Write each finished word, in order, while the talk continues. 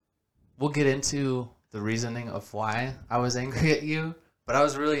we'll get into the reasoning of why I was angry at you, but I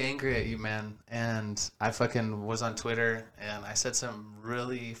was really angry at you, man. And I fucking was on Twitter and I said some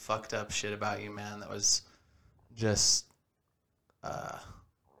really fucked up shit about you, man. That was just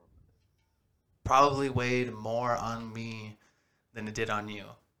probably weighed more on me than it did on you.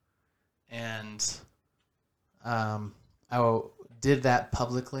 And did that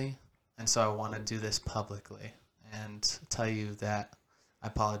publicly, and so I want to do this publicly and tell you that I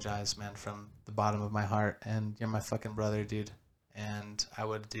apologize, man, from the bottom of my heart, and you're my fucking brother, dude, and I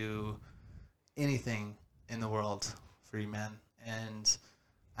would do anything in the world for you, man, and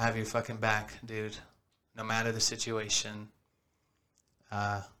I have your fucking back, dude, no matter the situation,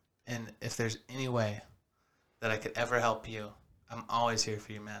 and if there's any way that I could ever help you, I'm always here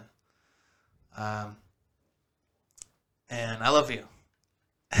for you, man. And I love you.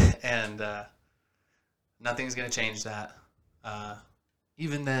 And nothing's going to change that.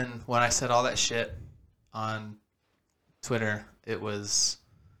 Even then, when I said all that shit on Twitter, it was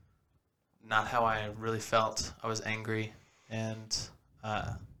not how I really felt. I was angry. And,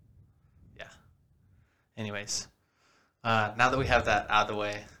 yeah. Anyways, now that we have that out of the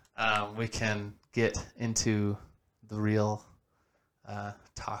way, we can get into the real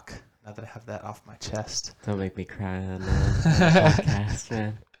talk. Now that I have that off my chest. Don't make me cry on the podcast,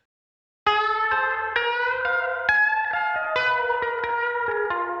 man.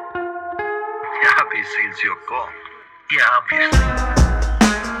 Happy since you're gone. Yeah,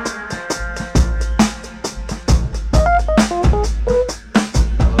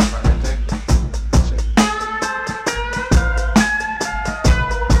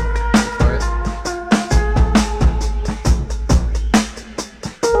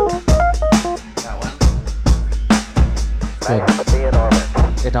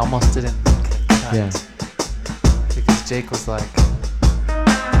 It almost didn't cut. Yeah. Because Jake was like,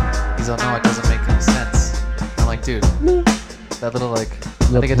 he's like, no, it doesn't make any sense. I'm like, dude, that little like,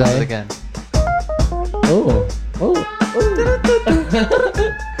 I think it does it again. Oh.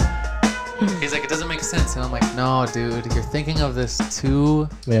 He's like, it doesn't make sense. And I'm like, no, dude, you're thinking of this too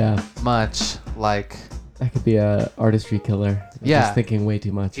much. Like, that could be a artistry killer. Yeah. Just thinking way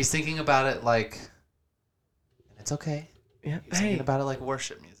too much. he's thinking about it like, and it's okay. Yeah. He's thinking about it like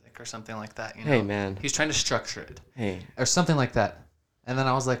worship music or something like that. You know? Hey, man. He's trying to structure it. Hey. Or something like that. And then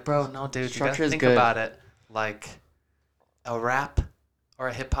I was like, bro, no, dude, you Structure gotta is think good. about it like a rap or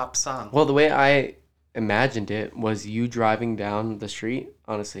a hip hop song. Well, the way I imagined it was you driving down the street.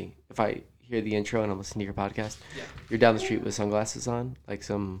 Honestly, if I hear the intro and I'm listening to your podcast, you're down the street with sunglasses on, like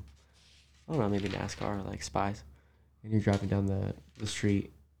some, I don't know, maybe NASCAR or like Spies, and you're driving down the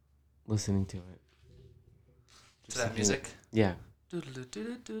street listening to it. To that music? Yeah.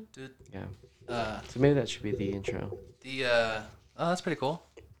 Doodle-doo-doo-doo-doo. Yeah. So maybe that should be the intro. Oh, that's pretty cool.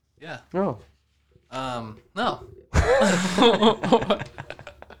 Yeah. No. No.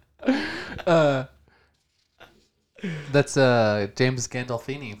 That's James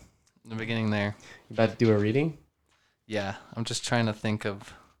Gandolfini in the beginning there. You about to do a reading? Yeah, I'm just trying to think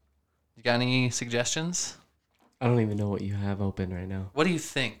of. You got any suggestions? I don't even know what you have open right now. What do you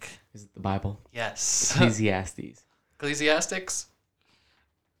think? Is it the Bible? Yes. Ecclesiastes. Ecclesiastics?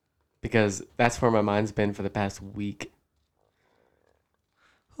 Because that's where my mind's been for the past week.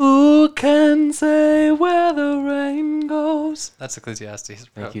 Who can say where the rain goes? That's Ecclesiastes.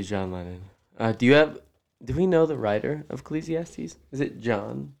 Bro. Thank you, John Lennon. Do we know the writer of Ecclesiastes? Is it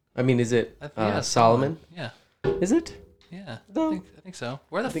John? I mean, is it Solomon? Yeah. Is it? Yeah. No. I think so.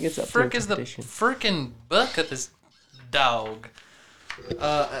 Where the I think it's up to frick is the interpretation. frickin' book of this dog?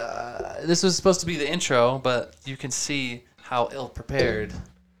 This was supposed to be the intro, but you can see how ill-prepared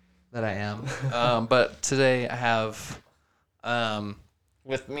that I am. But today I have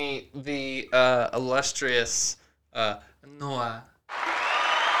with me the illustrious Noah.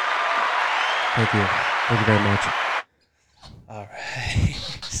 Thank you. Thank you very much. All right.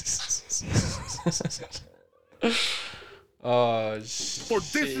 Oh, shit. For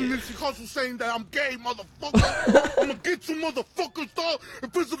dissing Nipsey Hussle saying that I'm gay, motherfucker. I'm gonna get you motherfuckers, dog.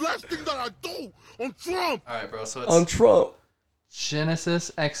 If it's the last thing that I do on Trump. All right, bro. So it's On Trump.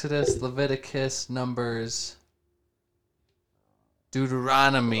 Genesis, Exodus, Leviticus, Numbers,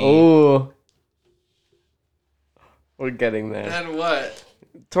 Deuteronomy. Oh. We're getting there. And what?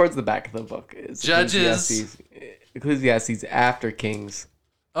 Towards the back of the book is Judges. Ecclesiastes after Kings.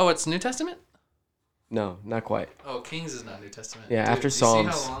 Oh, it's New Testament? No, not quite. Oh, Kings is not New Testament. Yeah, Dude, after do you see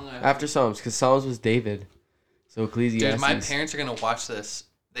Psalms. how long I- After Psalms, because Psalms was David. So Ecclesiastes. Dude, my parents are going to watch this.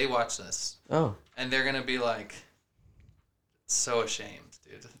 They watch this. Oh. And they're going to be like, so ashamed,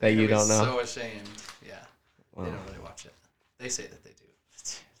 dude. That you don't know? So ashamed. Yeah. Wow. They don't really watch it. They say that they do.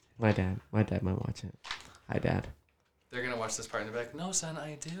 My dad might watch it. Hi, Dad. They're going to watch this part and they're like, no, son,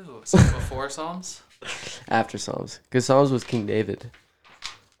 I do. So before Psalms? After Psalms. Because Psalms was King David.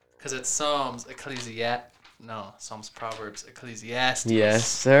 Because it's Psalms, Ecclesiastes. No, Psalms, Proverbs, Ecclesiastes. Yes,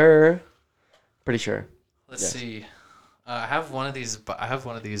 sir. Pretty sure. Let's Yes. see. I have one of these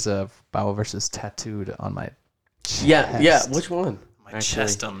Bible verses tattooed on my chest. Yeah. Which one? My actually?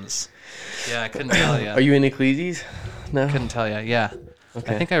 chestums. Yeah, I couldn't tell you. Are you in Ecclesiastes? No. Couldn't tell you. Yeah.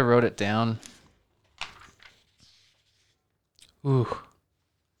 Okay. I think I wrote it down. Ooh.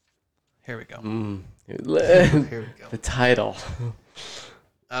 Here we go. Here we go. The title.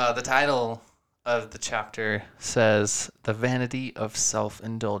 The title of the chapter says "The Vanity of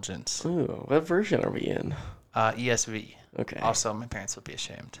Self-Indulgence." Ooh, what version are we in? ESV. Okay. Also, my parents would be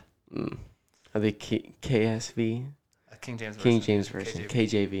ashamed. Are they KSV? King James Version. King James Version.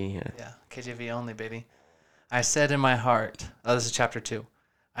 KJV, yeah. Yeah, KJV only, baby. I said in my heart, this is chapter 2.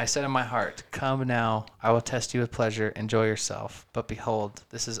 I said in my heart, come now, I will test you with pleasure, enjoy yourself. But behold,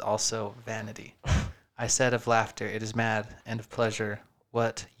 this is also vanity. I said of laughter, it is mad, and of pleasure,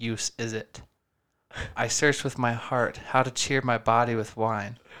 what use is it? I searched with my heart how to cheer my body with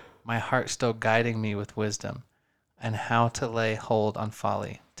wine, my heart still guiding me with wisdom, and how to lay hold on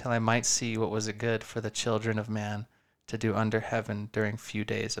folly, till I might see what was good for the children of man to do under heaven during few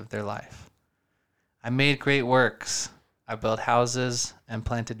days of their life. I made great works. I built houses and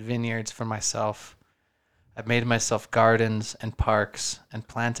planted vineyards for myself. I made myself gardens and parks and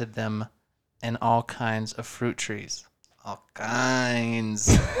planted them in all kinds of fruit trees. All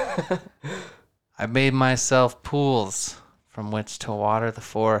kinds. I made myself pools from which to water the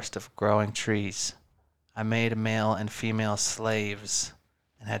forest of growing trees. I made male and female slaves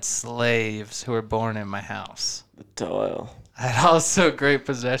and had slaves who were born in my house. The toil. I had also great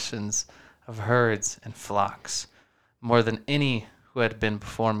possessions of herds and flocks, more than any who had been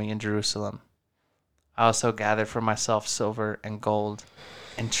before me in Jerusalem. I also gathered for myself silver and gold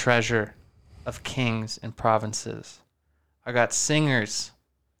and treasure of kings and provinces. I got singers,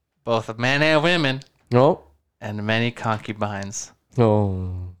 both of men and women, No. and many concubines,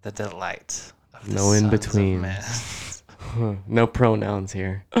 Oh. the delight of the No in sons of between. men. No pronouns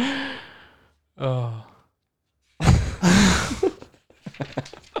here. Oh.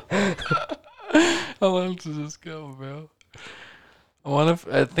 How long does this go, bro?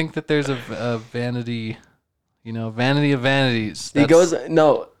 I think that there's a vanity, vanity of vanities. He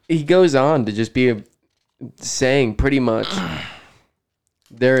goes on to just be saying pretty much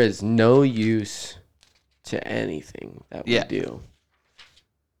there is no use to anything that we do,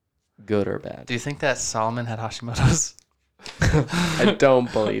 good or bad. Do you think that Solomon had Hashimoto's? I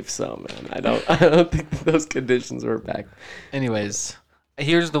don't believe so, man. I don't think those conditions were back. Anyways,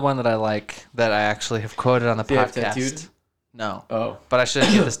 here's the one that I like that I actually have quoted on the Do you have podcast. tattooed? No. Oh. But I should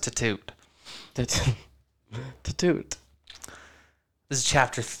get this tattooed. Tattooed. This is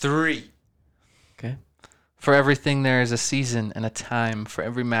chapter 3. Okay. For everything there is a season and a time for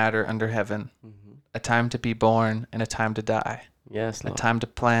every matter under heaven. Mm-hmm. A time to be born and a time to die. Yes, A Lord. time to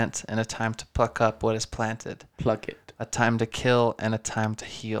plant and a time to pluck up what is planted. Pluck it. A time to kill and a time to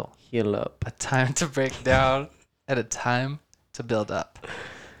heal. Heal up. A time to break down and a time to build up.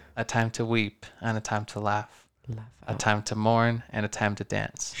 A time to weep and a time to laugh. A time to mourn and a time to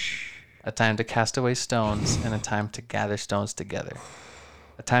dance. A time to cast away stones and a time to gather stones together.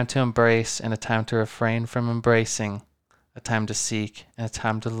 A time to embrace and a time to refrain from embracing. A time to seek and a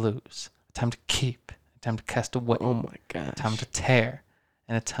time to lose. A time to keep, a time to cast away. Oh my gosh. A time to tear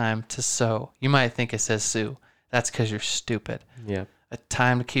and a time to sow. You might think it says sue. That's because you're stupid. Yeah. A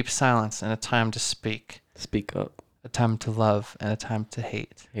time to keep silence and a time to speak. Speak up. A time to love and a time to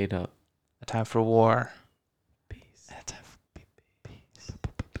hate. Hate up. A time for war. Peace. And a time for peace.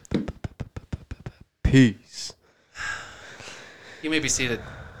 Peace. You may be seated.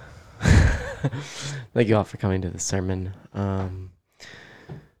 Thank you all for coming to the sermon.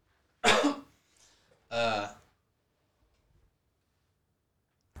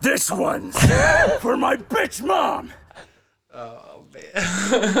 This one's for my bitch mom. Oh,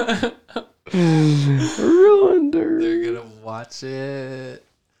 man. Ruined her. They're going to watch it.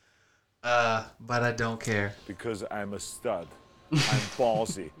 But I don't care. Because I'm a stud. I'm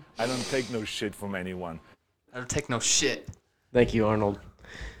ballsy. I don't take no shit from anyone. I don't take no shit. Thank you, Arnold.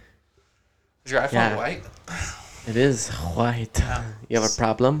 Is your iPhone Yeah. white? It is white. Yeah. You have a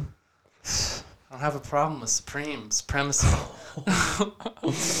problem? I don't have a problem with supremacy.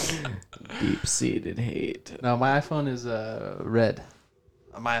 Deep-seated hate. No, my iPhone is red.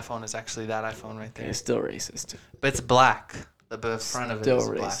 My iPhone is actually that iPhone right there. It's still racist. But it's black. The front of it Still is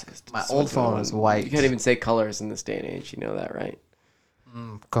black. racist. My It's old like phone the was one- white. You can't even say colors in this day and age. You know that, right?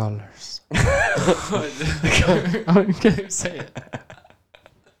 Colors. I can't say it.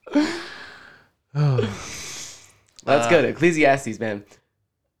 That's good. Ecclesiastes, man.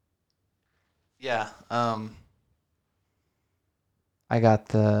 Yeah. I got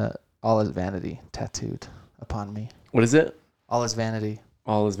the all is vanity tattooed upon me. What is it? All is vanity.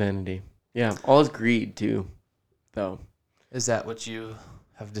 All is vanity. Yeah. All is greed too, though. Is that what you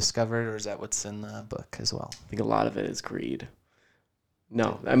have discovered, or is that what's in the book as well? I think a lot of it is greed.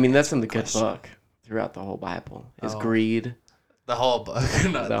 No, I mean that's in the good Question. book throughout the whole Bible. Is Oh. greed. The whole book.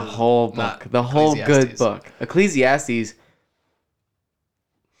 Not The whole book. not The whole good Ecclesiastes. book. Ecclesiastes.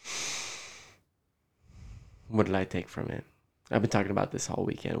 What did I take from it? I've been talking about this all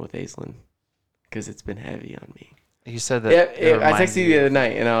weekend with Aislinn because it's been heavy on me. You said that. Yeah, it I reminds texted you the other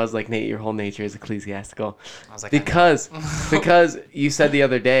night and I was like, Nate, your whole nature is ecclesiastical. I was like, I know. Because you said the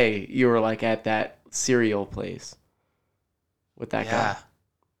other day you were like at that cereal place with that Yeah. guy.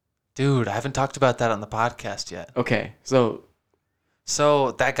 Dude, I haven't talked about that on the podcast yet. Okay, so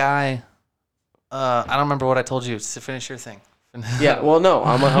So that guy, I don't remember what I told you. To finish your thing. yeah, well, no,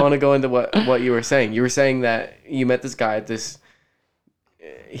 I want to go into what you were saying. You were saying that you met this guy at this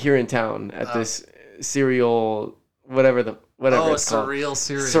here in town at this cereal, whatever it's called. surreal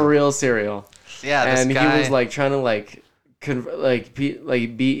cereal. Surreal cereal. Yeah, this And guy. he was like trying to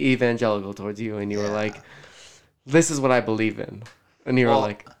be evangelical towards you, and you were Yeah. like, "This is what I believe in," and you were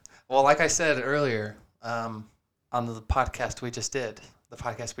like, well, like I said earlier, on the podcast we just did, the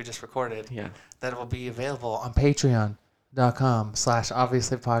podcast we just recorded, "Yeah, that will be available on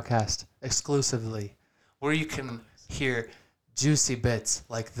patreon.com/obviouslypodcast exclusively, where you can hear juicy bits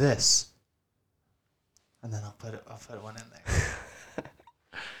like this. And then I'll put one in there.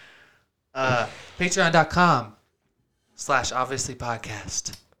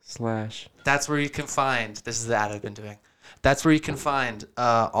 Patreon.com/obviouslypodcast. / That's where you can find, this is the ad I've been doing. That's where you can find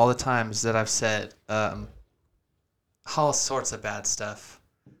all the times that I've said all sorts of bad stuff.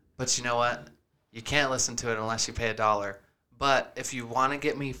 But you know what? You can't listen to it unless you pay $1. But if you want to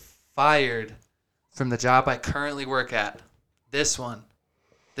get me fired from the job I currently work at, this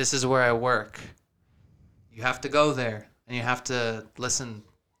is where I work. You have to go there and you have to listen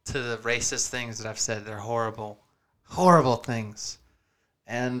to the racist things that I've said. They're horrible, horrible things.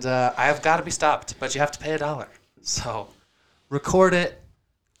 And I've got to be stopped, but you have to pay $1. So record it,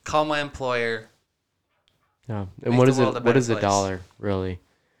 call my employer. yeah." Make And what the is world a it? What better is place. $1 really?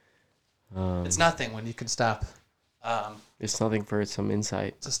 It's nothing when you can stop It's nothing for some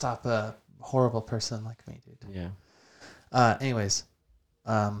insight. to stop a horrible person like me, dude. Yeah. Anyways,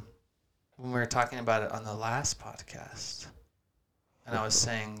 when we were talking about it on the last podcast, and I was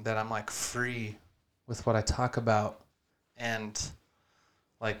saying that I'm like free with what I talk about, and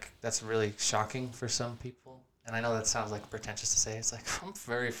like that's really shocking for some people. And I know that sounds like pretentious to say. It's like I'm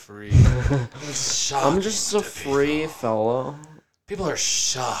very free. It's shocking I'm just a to free fellow. People are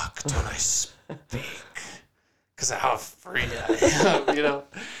shocked when I speak because of how free I am, you know.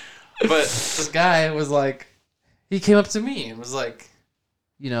 But this guy was like, he came up to me and was like,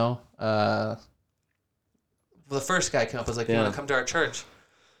 you know, well, the first guy came up and was like, you Yeah. want to come to our church?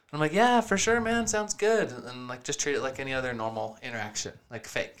 And I'm like, yeah, for sure, man, sounds good. And like, just treat it like any other normal interaction, like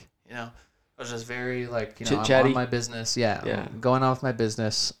fake, you know. I was just very like, you know, I'm Chit-chatty. on my business, yeah, Yeah. I'm going on with my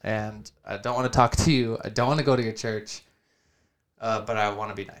business, and I don't want to talk to you. I don't want to go to your church. But I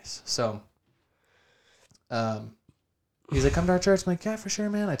want to be nice. So he's like, come to our church. I'm like, yeah, for sure,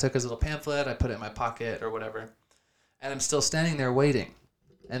 man. I took his little pamphlet. I put it in my pocket or whatever. And I'm still standing there waiting.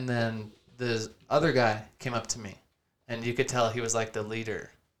 And then this other guy came up to me. And you could tell he was like the leader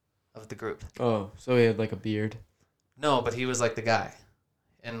of the group. Oh, so he had like a beard. No, but he was like the guy.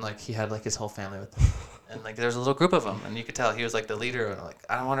 And like he had like his whole family with him. And like there was a little group of them. And you could tell he was like the leader. And like,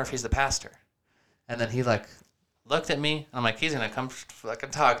 I wonder if he's the pastor. And then he like looked at me, and I'm like, he's gonna come fucking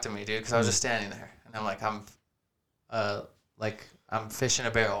talk to me, dude, because I was just standing there, and I'm like, I'm fish in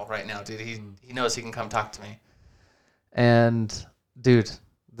a barrel right now, dude. He knows he can come talk to me. And dude,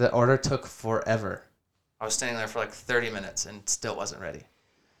 the order took forever. I was standing there for like 30 minutes and still wasn't ready.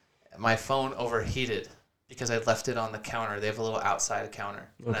 My phone overheated because I left it on the counter. They have a little outside counter,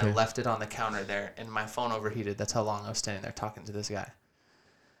 and I Okay. left it on the counter there, and my phone overheated. That's how long I was standing there talking to this guy.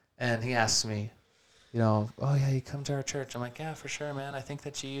 And he asked me, you know, oh yeah, you come to our church. I'm like, yeah, for sure, man. I think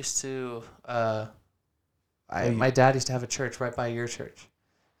that you used to. My dad used to have a church right by your church,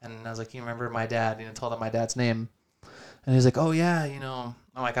 and I was like, you remember my dad? You know, told him my dad's name, and he's like, oh yeah, you know.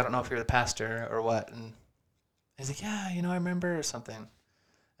 I'm like, I don't know if you're the pastor or what, and he's like, yeah, you know, I remember or something.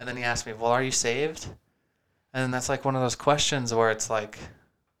 And then he asked me, well, are you saved? And that's like one of those questions where it's like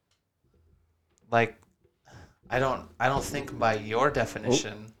I don't think by your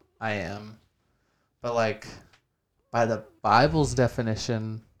definition I am, but like by the Bible's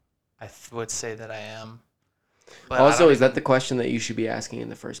definition, I would say that I am. But Also, is that the question that you should be asking in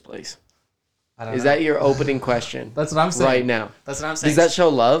the first place? I don't Is know. that your opening question? That's what I'm saying. Right now. That's what I'm saying. Does that show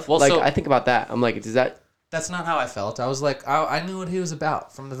love? Well, like, so- I think about that. I'm like, does that... That's not how I felt. I was like, I knew what he was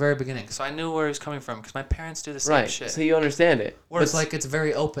about from the very beginning, so I knew where he was coming from because my parents do the same Right, shit. so you understand it. Where it's like it's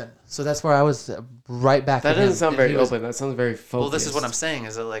very open. So that's where I was right back. That at him, doesn't sound and very he was- open. That sounds very focused. Well, this is what I'm saying.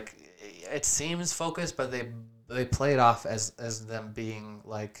 Is that like it seems focused, but they play it off as them being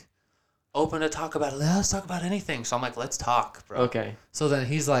like open to talk about it. Let's talk about anything. So I'm like, let's talk, bro. Okay. So then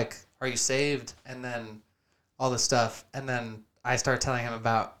he's like, "Are you saved?" And then all this stuff, and then I start telling him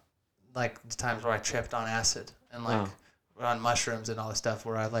about like the times where I tripped on acid and like on mushrooms and all this stuff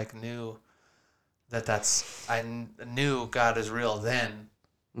where I like knew I knew God is real then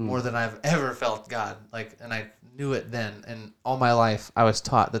more than I've ever felt God, like, and I knew it then, and all my life I was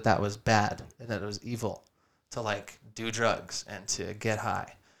taught that was bad and that it was evil to like do drugs and to get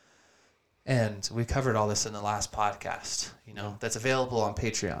high. And we covered all this in the last podcast, that's available on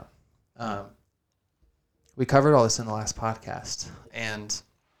Patreon. We covered all this in the last podcast, and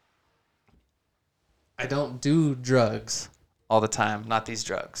I don't do drugs all the time, not these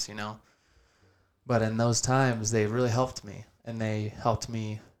drugs, but in those times they really helped me, and they helped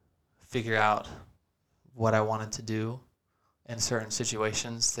me figure out what I wanted to do in certain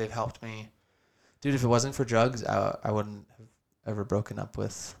situations. They've helped me. Dude, if it wasn't for drugs, I wouldn't have ever broken up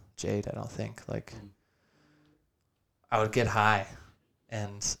with Jade, I don't think. Like, I would get high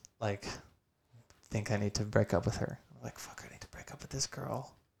and, like, think I need to break up with her. I'm like, fuck, I need to break up with this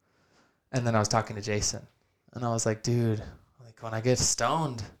girl. And then I was talking to Jason, and I was like, dude, like, when I get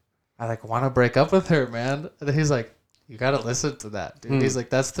stoned, I, like, want to break up with her, man. And then he's like, you got to listen to that, dude. He's like,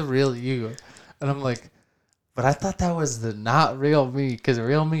 that's the real you. And I'm like, but I thought that was the not real me, because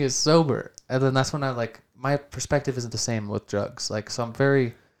real me is sober. And then that's when I, like, my perspective isn't the same with drugs. Like, so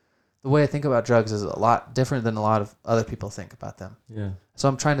the way I think about drugs is a lot different than a lot of other people think about them. Yeah. So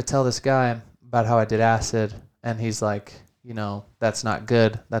I'm trying to tell this guy about how I did acid, and he's like, that's not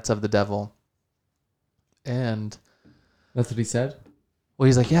good. That's of the devil. And That's what he said? well,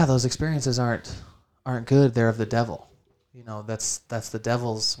 he's like, yeah, those experiences aren't good. They're of the devil. That's the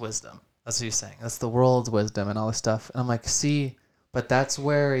devil's wisdom. That's what he's saying. That's the world's wisdom and all this stuff. And I'm like, see, but that's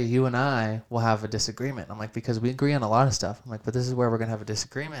where you and I will have a disagreement. I'm like, because we agree on a lot of stuff. I'm like, but this is where we're going to have a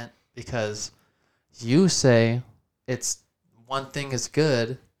disagreement, because you say it's one thing is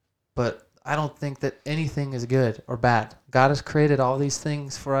good, but I don't think that anything is good or bad. God has created all these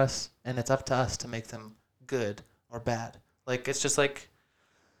things for us, and it's up to us to make them good or bad. Like, it's just like,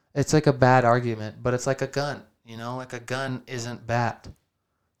 it's like a bad argument, but it's like a gun, like a gun isn't bad.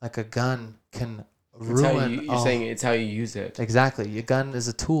 Like a gun can ruin. You're saying it's how you use it. Exactly. Your gun is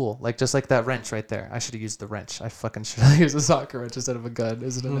a tool. Like, just like that wrench right there. I should have used the wrench. I fucking should have used a socket wrench instead of a gun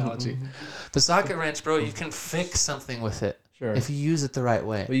as an analogy. The socket wrench, bro, you can fix something with it. Sure. If you use it the right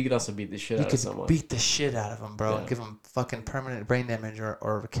way. But you could also beat the shit You out of could someone. beat the shit out of them, bro, and Yeah. give them fucking permanent brain damage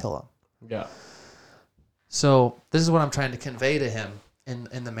or kill them. Yeah. So this is what I'm trying to convey to him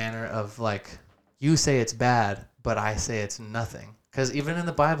in the manner of, like, you say it's bad, but I say it's nothing. Because even in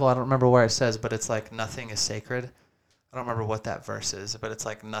the Bible, I don't remember where it says, but it's like nothing is sacred. I don't remember what that verse is, but it's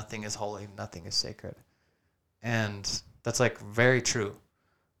like nothing is holy, nothing is sacred. And that's like very true.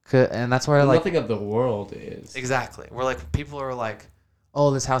 And that's where like nothing of the world is. Exactly. We're like, people are like,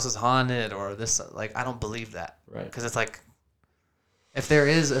 oh, this house is haunted, or this, like, I don't believe that. Right. Because it's like, if there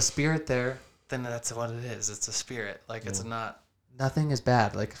is a spirit there, then that's what it is. It's a spirit. Like, it's not, nothing is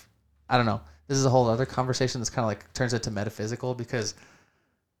bad. Like, I don't know. This is a whole other conversation that's kind of like turns into metaphysical, because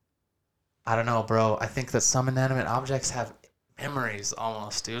I don't know, bro. I think that some inanimate objects have memories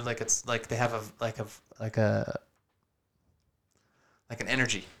almost, dude. Like, it's like they have an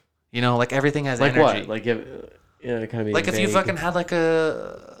energy, like everything has like energy. what? Like if, kind of Like if you fucking had like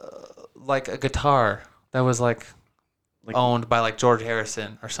a guitar that was like owned by like George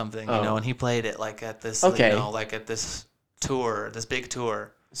Harrison or something, and he played it like at this, like at this tour, this big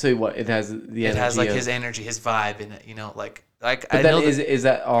tour. So what? It has the energy. It has like his energy, his vibe in it, like. But I then know is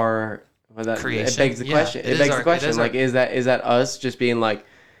that our creation? It begs the Yeah, question. it It is begs our- the question. it is our- Like, is that us just being like?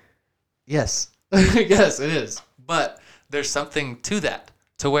 Yes, yes, it is. But there's something to that,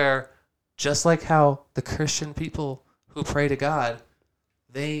 to where, just like how the Christian people who pray to God,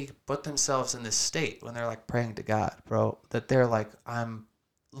 they put themselves in this state when they're like praying to God, bro, that they're like, I'm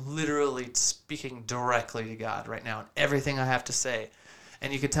literally speaking directly to God right now, and everything I have to say.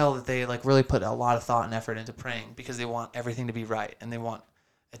 And you could tell that they like really put a lot of thought and effort into praying, because they want everything to be right, and they want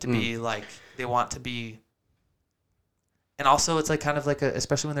it to be like, they want to be And also, it's like kind of like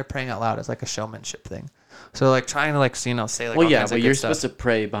especially when they're praying out loud, it's like a showmanship thing. So like trying to like say like Well, all yeah, kinds of but good you're stuff. supposed to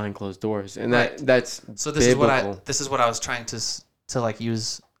pray behind closed doors, and Right. that's So this biblical. is what I was trying to like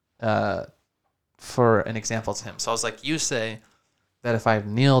use for an example to him. So I was like, you say that if I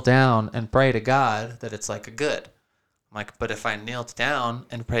kneel down and pray to God, that it's like a good. I'm like, but if I knelt down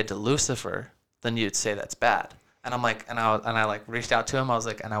and prayed to Lucifer, then you'd say that's bad. And I'm like, and I like reached out to him. I was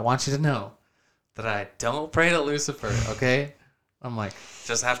like, and I want you to know that I don't pray to Lucifer, okay? I'm like,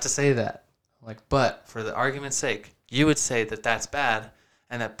 just have to say that. I'm like, but for the argument's sake, you would say that that's bad,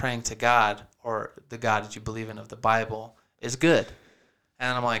 and that praying to God or the God that you believe in of the Bible is good.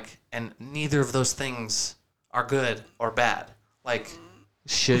 And I'm like, and neither of those things are good or bad. Like,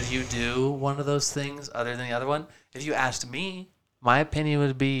 should you do one of those things other than the other one? If you asked me, my opinion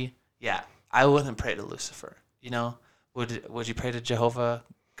would be, yeah, I wouldn't pray to Lucifer. You know, would you pray to Jehovah,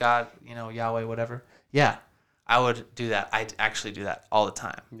 God, you know, Yahweh, whatever? Yeah, I would do that. I actually do that all the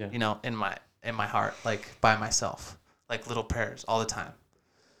time. Yeah. You know, in my heart, like by myself, like little prayers all the time.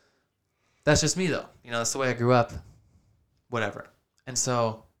 That's just me though. You know, that's the way I grew up. Whatever. And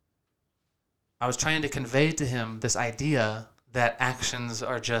so I was trying to convey to him this idea that actions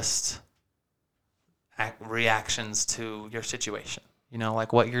are just reactions to your situation. You know,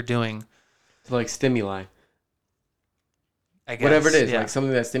 like what you're doing. like stimuli. I guess, Whatever it is, yeah. like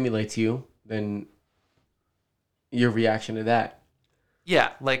something that stimulates you, then your reaction to that. Yeah,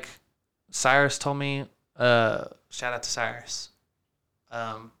 like Cyrus told me, shout out to Cyrus.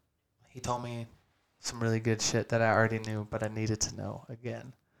 He told me some really good shit that I already knew, but I needed to know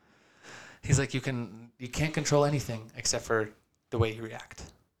again. He's like, you can't control anything except for the way you react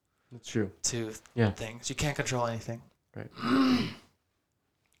That's true. to Yeah. things. You can't control anything. Right.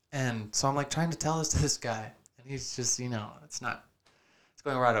 And so I'm like trying to tell this to this guy, and he's just, you know, it's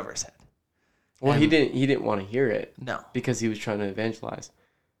going right over his head. Well, And- he didn't want to hear it No. because he was trying to evangelize.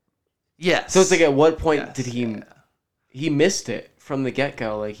 Yes. So it's like, at what point Yes, did he? yeah. He missed it from the get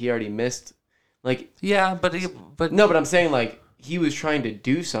go. Like he already missed. Like Yeah, but no, but I'm saying like he was trying to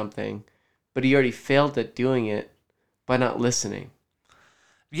do something, but he already failed at doing it by not listening.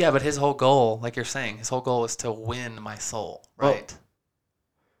 Yeah, but his whole goal, like you're saying, his whole goal was to win my soul, right?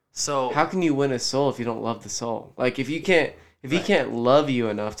 So How can you win a soul if you don't love the soul? Like if he Right. can't love you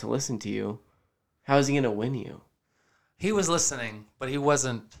enough to listen to you, how is he gonna win you? he was listening, but he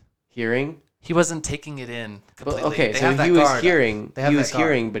wasn't Hearing? taking it in completely. Okay, They so have that he was guard up. hearing. They have He that was guard.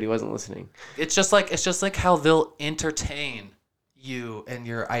 hearing, but he wasn't listening. It's just like how they'll entertain you and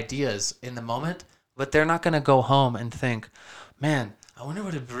your ideas in the moment, but they're not gonna go home and think, man, I wonder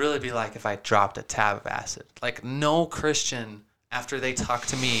what it'd really be like if I dropped a tab of acid. Like no Christian, after they talk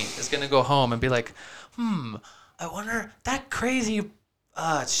to me, is gonna go home and be like, I wonder, that crazy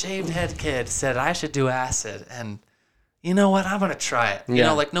shaved head kid said I should do acid, and you know what? I'm gonna try it. You Yeah.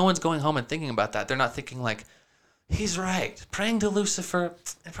 know, like no one's going home and thinking about that. They're not thinking like, he's right. Praying to Lucifer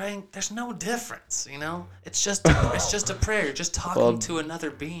and praying, there's no difference. You know, it's just a prayer. You're just talking Well- to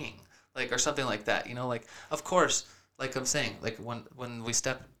another being, like or something like that. You know, like of course, like I'm saying, like when we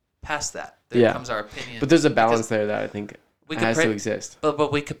step past that, there Yeah. comes our opinion. But there's a Because balance there that I think we could has pray, to exist.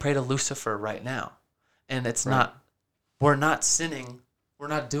 But we could pray to Lucifer right now, and it's Right. not. We're not sinning. We're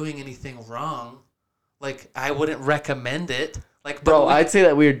not doing anything wrong. Like I wouldn't recommend it. Like, but Bro, we- I'd say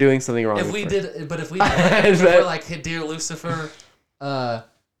that we were doing something wrong. if we first. did, but if we did, if bet. we're like, hey, dear Lucifer,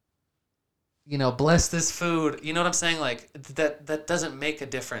 you know, bless this food. You know what I'm saying? Like that doesn't make a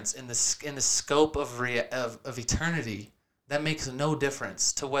difference in the scope of eternity. That makes no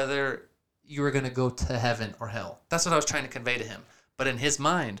difference to whether you were gonna go to heaven or hell. That's what I was trying to convey to him. But in his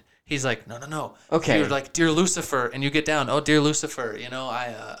mind, he's like, no. Okay. You're like, dear Lucifer, and you get down. Oh, dear Lucifer, you know,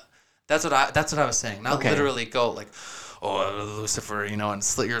 That's what I was saying. Not Okay. literally go like, oh, Lucifer, you know, and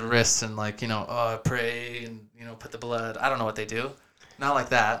slit your wrists and like, you know, pray and, you know, put the blood. I don't know what they do. Not like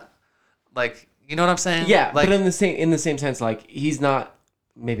that. Like, you know what I'm saying? Yeah, Like, but in the same sense, like he's not,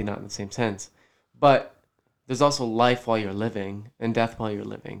 maybe not in the same sense, but there's also life while you're living and death while you're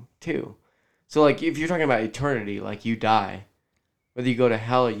living too. So like if you're talking about eternity, like you die, whether you go to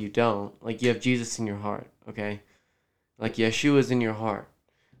hell or you don't, like you have Jesus in your heart, okay? Like Yeshua's in your heart,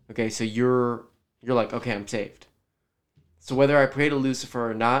 okay? So you're like, okay, I'm saved. So whether I pray to Lucifer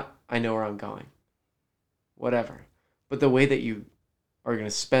or not, I know where I'm going. Whatever. But the way that you are going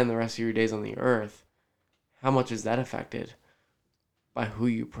to spend the rest of your days on the earth, how much is that affected by who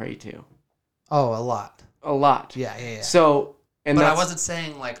you pray to? oh, a lot. A lot. Yeah. So, and But I that's, wasn't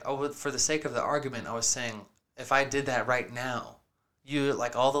saying like, oh, for the sake of the argument, I was saying if I did that right now, you,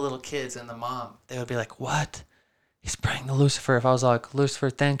 like all the little kids and the mom, they would be like, what? He's praying to Lucifer. If I was like,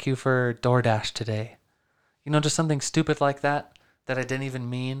 Lucifer, thank you for DoorDash today. You know, just something stupid like that I didn't even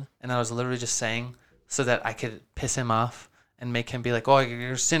mean, and I was literally just saying so that I could piss him off and make him be like, "Oh,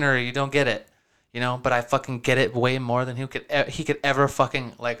 you're a sinner, you don't get it," you know. But I fucking get it way more than he could ever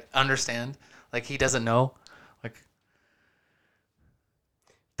fucking like understand. Like he doesn't know. Like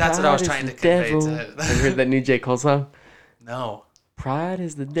that's what I was trying to convey to him. Have you heard that new J. Cole song? No, Pride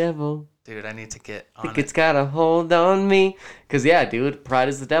is the devil. dude, I need to get on Think it. it's got a hold on me. Because, yeah, dude, pride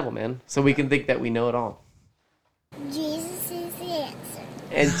is the devil, man. So we can think that we know it all. Jesus is the answer.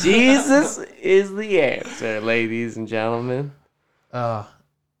 And Jesus is the answer, ladies and gentlemen. Yeah.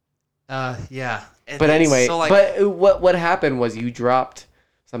 And But anyway, so, like, but what happened was you dropped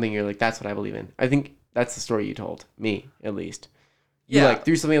something. You're like, that's what I believe in. I think that's the story you told me, at least. You like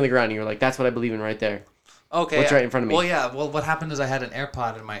threw something on the ground and you were like, that's what I believe in right there. okay, What's right in front of me? Well, yeah. Well, what happened is I had an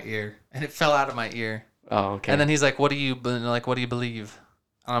AirPod in my ear and it fell out of my ear. Oh, okay. And then he's like, "What do you believe?"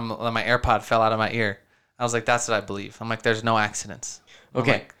 My AirPod fell out of my ear. I was like, "That's what I believe." I'm like, "There's no accidents." I'm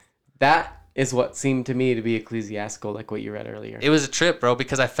Okay. like, That is what seemed to me to be ecclesiastical, like what you read earlier. it was a trip, bro,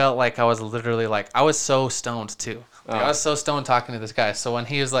 because I felt like I was literally like I was so stoned too. Like, I was so stoned talking to this guy. So when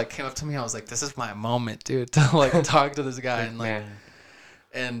he was like came up to me, I was like, "This is my moment, dude, to like talk to this guy." And like, Man.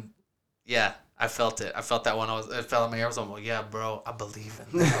 and yeah, I felt it. I felt that when it fell in my ear. I was like, "Well, yeah, bro, I believe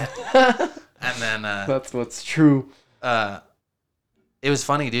in that." And then That's what's true. it was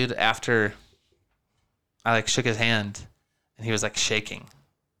funny, dude. After I like shook his hand, and he was like shaking,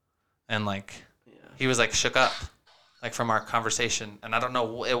 and like he was like shook up, like from our conversation. And I don't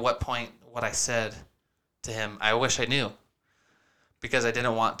know at what point what I said to him. I wish I knew, because I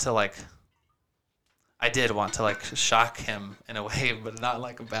didn't want to like. I did want to like shock him in a way, but not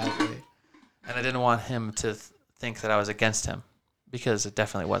like a bad way. And I didn't want him to think that I was against him, because it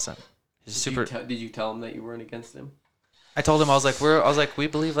definitely wasn't. He's super. Did you tell him that you weren't against him? I told him I was like we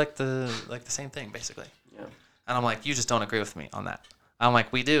believe like the same thing basically. Yeah. And I'm like, you just don't agree with me on that. I'm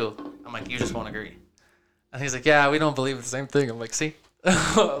like, we do. I'm like, you just won't agree. And he's like, yeah, we don't believe the same thing. I'm like, see,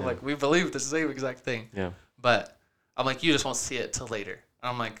 I'm like, we believe the same exact thing. Yeah. But I'm like, you just won't see it till later. And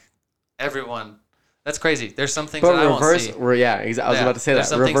I'm like, everyone, that's crazy. There's some things that I won't see. I was about to say there's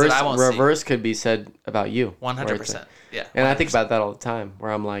that. some things that I won't see. Reverse could be said about you. 100%. Yeah. And I think 100%. about that all the time,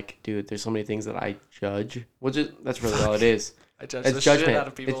 where I'm like, dude, there's so many things that I judge. That's really all it is. I judge It's the judgment. shit out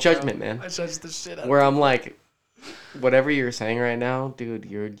of people. It's judgment, bro. man. I judge the shit out Where of I'm people. like, whatever you're saying right now, dude,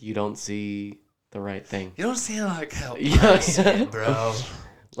 you don't see the right thing. You don't see like how Yeah. I see it, bro.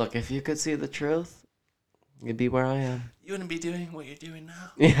 Look, if you could see the truth, you'd be where I am. You wouldn't be doing what you're doing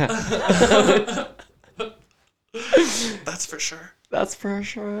now. Yeah. That's for sure. That's for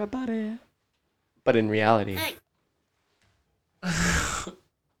sure about it. But in reality,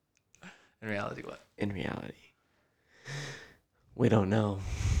 In reality, what? in reality, we don't know.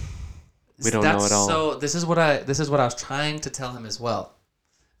 We don't know at all. So this is what I was trying to tell him as well.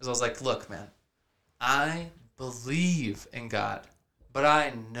 Is I was like, look, man, I believe in God, but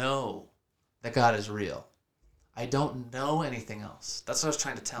I know that God is real. I don't know anything else. That's what I was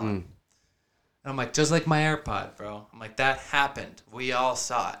trying to tell him. And I'm like, just like my AirPod, bro. I'm like, that happened. We all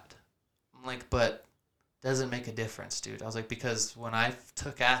saw it. I'm like, but doesn't make a difference, dude. I was like, because when I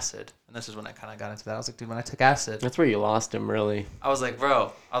took acid, and this is when I kind of got into that, I was like, dude, when I took acid, That's where you lost him, really. I was like,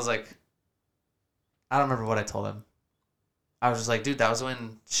 bro, I don't remember what I told him. I was just like, dude, that was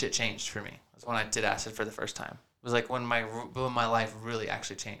when shit changed for me. It was when I did acid for the first time. It was like when my life really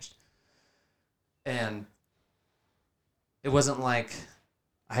actually changed. And it wasn't like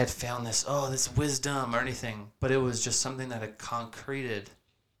I had found this wisdom or anything, but it was just something that had concreted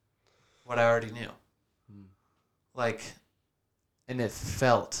what I already knew. Like, and it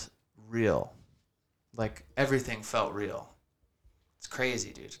felt real. Like, everything felt real. It's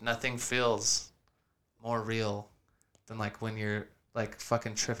crazy, dude. Nothing feels more real than, like, when you're, like,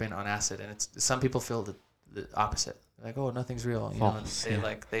 fucking tripping on acid. And it's some people feel the opposite. They're like, oh, nothing's real. You know, and False, they, yeah.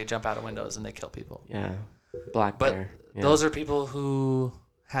 like, they jump out of windows and they kill people. Yeah. Black But Bear. Yeah. those are people who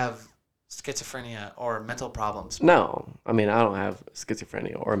have schizophrenia or mental problems. No. I mean, I don't have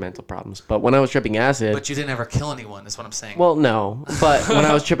schizophrenia or mental problems. But when I was tripping acid... But you didn't ever kill anyone, is what I'm saying. Well, no. But when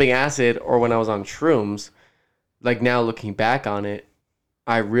I was tripping acid or when I was on shrooms, like now looking back on it,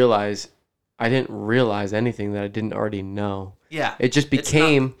 I realized I didn't realize anything that I didn't already know. yeah. It just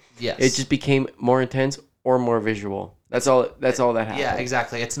became... Yes. It just became more intense or more visual. That's all that happened. Yeah,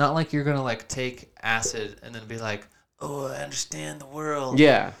 exactly. It's not like you're going to, like, take acid and then be like, oh, I understand the world.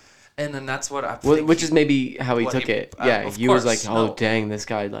 Yeah. And then that's what I think. Which is maybe how he what took he- it. of Yeah, he was like, course, "Oh, no. dang, this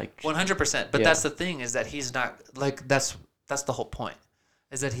guy like." 100%. But Yeah. that's the thing, is that he's not, like, that's the whole point,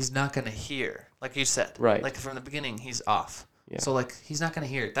 is that he's not going to hear. Like you said. Right. Like, from the beginning, he's off. Yeah. So like he's not gonna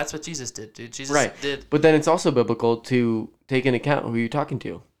hear it. That's what Jesus did, dude. Jesus Right. did. But then it's also biblical to take into account who you're talking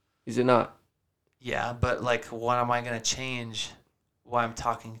to. Is it not? Yeah, but like, what am I gonna change? Why I'm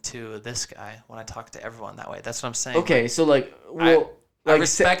talking to this guy when I talk to everyone that way? That's what I'm saying. Okay, Like, so like, well, I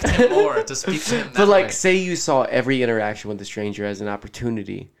respect him more to speak to him that But like, way. say you saw every interaction with a stranger as an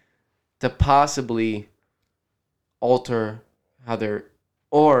opportunity to possibly alter how they're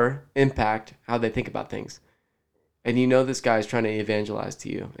or impact how they think about things. And you know this guy's trying to evangelize to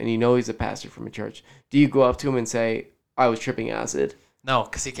you, and you know he's a pastor from a church. Do you go up to him and say, "I was tripping acid"? No,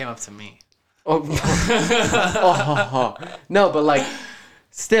 because he came up to me. Oh, no, but like,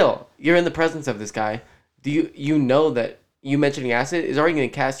 still, you're in the presence of this guy. Do you know that you mentioning acid is already going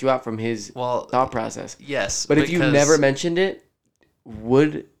to cast you out from his Well, thought process? yes. But if you because- never mentioned it,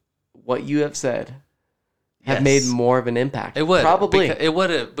 would what you have said have Yes. made more of an impact? It would. Probably. It would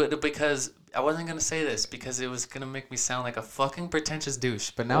have, but because I wasn't going to say this because it was going to make me sound like a fucking pretentious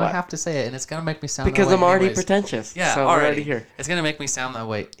douche. But now I What? have to say it, and it's going to make me sound Because that way I'm already anyways. pretentious. Yeah, so we're already here. It's going to make me sound that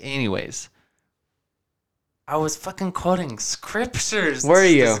way anyways. I was fucking quoting scriptures. Were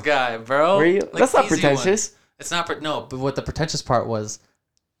you? This guy, bro. Were you? Like, That's not easy pretentious. ones. It's not, no, but what the pretentious part was,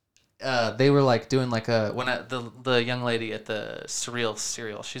 they were like doing like the young lady at the Surreal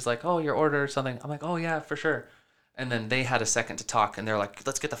cereal, she's like, oh, your order or something. I'm like, oh yeah, for sure. And then they had a second to talk, and they're like,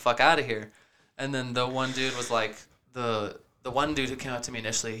 let's get the fuck out of here. And then the one dude was like, the one dude who came up to me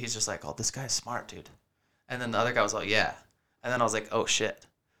initially, he's just like, oh, this guy's smart, dude. And then the other guy was like, yeah. And then I was like, oh shit.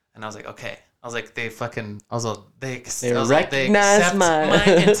 And I was like, okay. I was like, they recognize accept my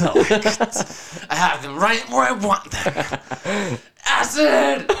intellect. I have them right where I want them.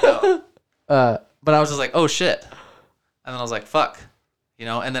 Acid. No. But I was just like, oh shit. And then I was like, fuck. You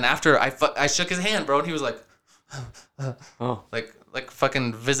know. And then after I shook his hand, bro, and he was like, Oh, like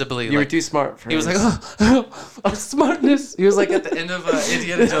fucking visibly. you were like, too smart for he was his- like, oh, smartness. He was like at the end of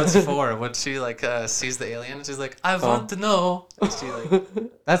Indiana Jones 4 when she like sees the alien and she's like, I want to know. And she like,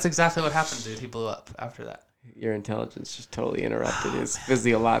 that's exactly what happened, dude. He blew up after that. Your intelligence just totally interrupted his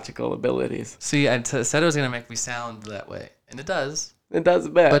physiological abilities. See, I said it was gonna make me sound that way, and it does. It does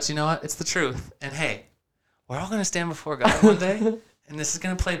bad. But you know what? It's the truth. And hey, we're all gonna stand before God one day, and this is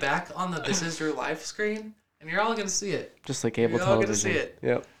gonna play back on the "This Is Your Life" screen, and you're all gonna see it. just like cable You're all gonna television. see it.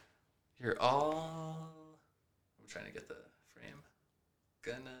 Yep. You're all. I'm trying to get the frame.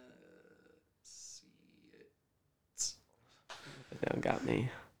 Gonna see it. That got me.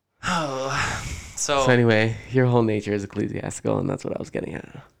 Oh, so So anyway, your whole nature is ecclesiastical, and that's what I was getting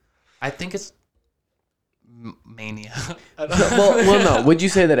at. I think it's mania. well, no. Would you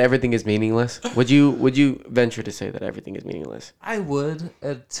say that everything is meaningless? Would you venture to say that everything is meaningless? I would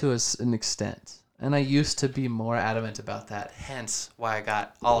to an extent. And I used to be more adamant about that. Hence why I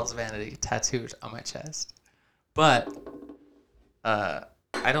got all his vanity tattooed on my chest. But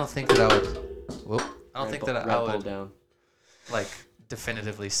I don't think that I would. Whoop, I don't think that I would down. like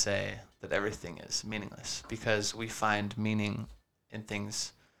definitively say that everything is meaningless because we find meaning in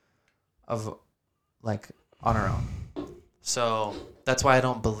things of like on our own. So that's why I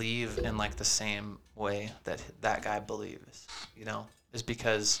don't believe in like the same way that guy believes, you know, is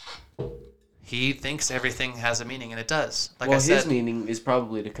because he thinks everything has a meaning and it does. Like Well, I said, his meaning is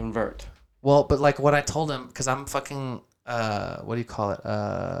probably to convert. well, but like what I told him, because I'm fucking, what do you call it?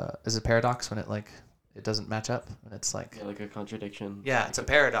 Is it paradox when it like, it doesn't match up? And it's like, Yeah, like a contradiction. yeah, it's a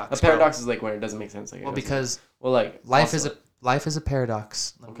paradox. A paradox is like when it doesn't make sense. Like, Well, because well, like life also- is a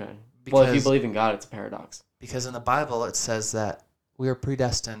paradox. okay. Because, Well, if you believe in God, it's a paradox. because in the Bible it says that we are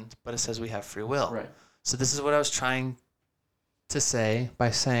predestined, but it says we have free will. Right. So this is what I was trying to say by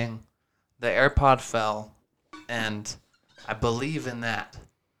saying the AirPod fell, and I believe in that.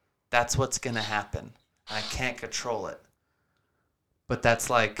 That's what's gonna happen. I can't control it, but that's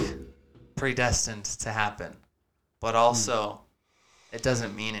like predestined to happen. But also, it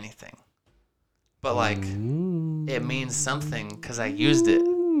doesn't mean anything. But like, it means something because I used it,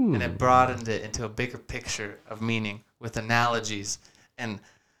 and it broadened it into a bigger picture of meaning with analogies and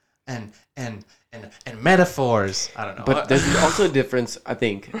metaphors. I don't know. But there's also a difference, I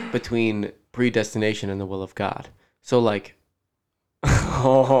think, between predestination and the will of God. So, like,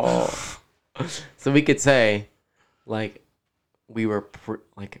 so we could say, like, we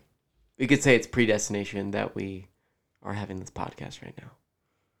could say it's predestination that we are having this podcast right now.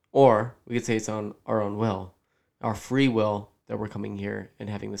 Or we could say it's on our own will, our free will that we're coming here and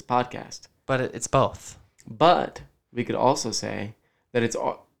having this podcast. But it's both. But we could also say that it's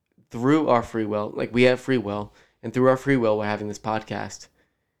through our free will, like we have free will, and through our free will, we're having this podcast.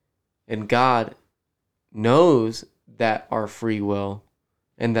 And God knows that our free will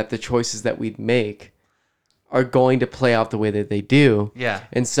and that the choices that we make are going to play out the way that they do. Yeah.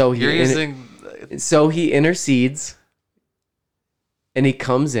 And so You're using. he intercedes, and he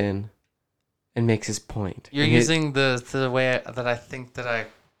comes in and makes his point. You're And using the way that I think that I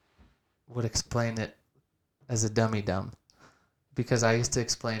would explain it as a dummy dumb, because I used to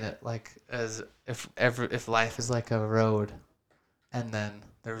explain it like as if life is like a road, and then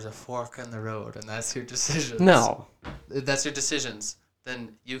there's a fork in the road, and that's your decisions. No. That's your decisions.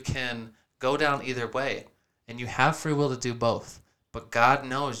 Then you can go down either way, and you have free will to do both. But God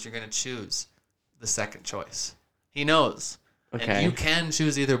knows you're going to choose the second choice. He knows. Okay. And you can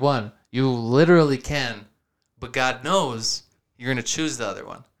choose either one. You literally can. But God knows you're going to choose the other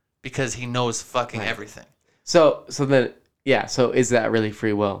one because he knows fucking everything. So then, yeah. So is that really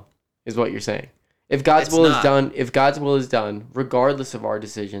free will? Is what you're saying? If God's will is done, regardless of our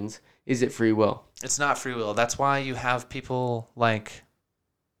decisions, is it free will? It's not free will. That's why you have people like,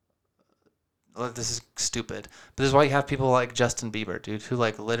 this is stupid, but this is why you have people like Justin Bieber, dude, who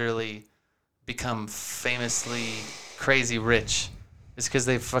like literally become famously crazy rich. It's because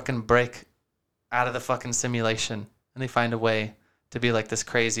they fucking break out of the fucking simulation and they find a way to be like this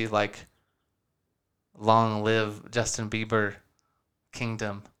crazy, like, long live Justin Bieber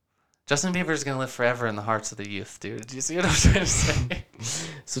kingdom. Justin Bieber is going to live forever in the hearts of the youth, dude. Do you see what I'm trying to say?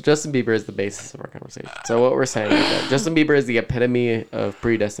 So Justin Bieber is the basis of our conversation. So what we're saying is that Justin Bieber is the epitome of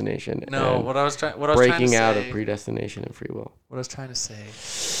predestination. No, and what I was trying to breaking out say, of predestination and free will. what I was trying to say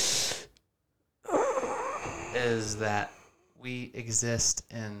is that we exist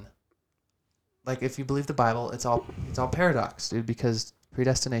in, like, if you believe the Bible, it's all paradox, dude, because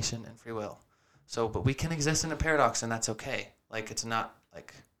predestination and free will. So, but we can exist in a paradox, and that's okay. Like, it's not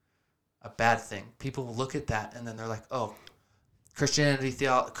like a bad thing. People look at that and then they're like, oh, Christian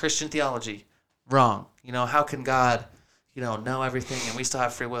theology, wrong. You know, how can God, know everything and we still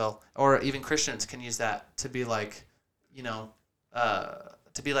have free will? Or even Christians can use that to be like,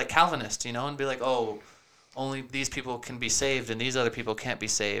 to be like Calvinist, and be like, oh, only these people can be saved and these other people can't be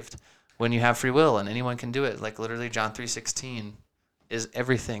saved, when you have free will and anyone can do it. Like literally John 3:16 is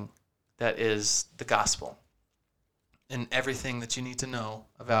everything that is the gospel. And everything that you need to know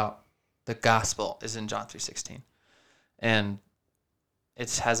about the gospel is in John 3:16. And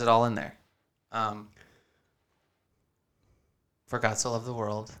it has it all in there. For God so loved the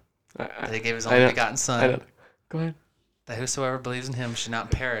world that he gave his only begotten Son, Go ahead. that whosoever believes in him should not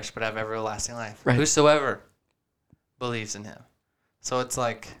perish but have everlasting life. Right. Whosoever believes in him. So it's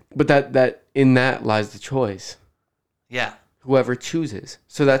like, But that in that lies the choice. yeah, Whoever chooses.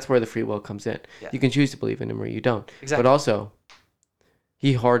 So that's where the free will comes in. Yeah. You can choose to believe in him or you don't. Exactly. But also,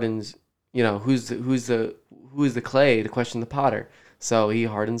 he hardens. Who's the clay to question the potter? So he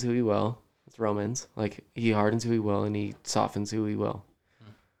hardens who he will. It's Romans. Like he hardens who he will, and he softens who he will.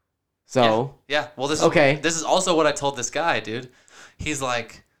 So yeah. Well, this is also what I told this guy, dude. He's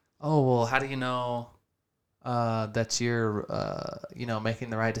like, oh, well, how do you know that you're, making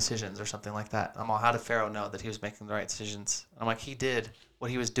the right decisions or something like that? I'm all, how did Pharaoh know that he was making the right decisions? I'm like, he did what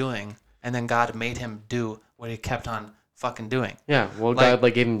he was doing, and then God made him do what he kept on fucking doing. yeah, well, Like,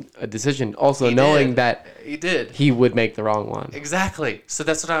 God gave him a decision, also he knowing did. that He did. he would make the wrong one. Exactly. So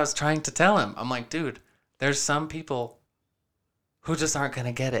that's what I was trying to tell him. I'm like, dude, there's some people who just aren't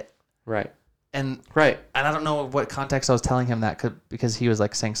gonna get it. Right. And Right. I don't know what context I was telling him that because he was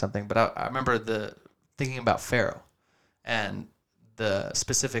like saying something, but I remember thinking about Pharaoh and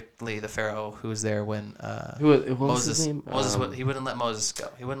specifically the Pharaoh who was there when What was his name? he wouldn't let Moses go.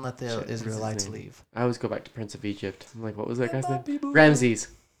 He wouldn't let the Shit, what's his Israelites name? leave. I always go back to Prince of Egypt. I'm like, what was that guy's name? Ramses.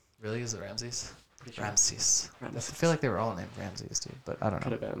 Really? Is it Ramses? sure. Ramses. I Ramses. feel like they were all named Ramses, dude, but I don't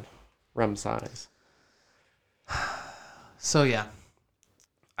Could know. have been. Ramses. So yeah,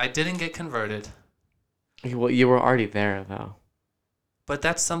 I didn't get converted. Well, you were already there, though. But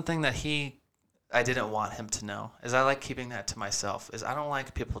that's something that I didn't want him to know. Is I like keeping that to myself. Is I don't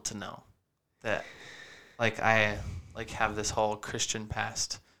like people to know that, like, I like have this whole Christian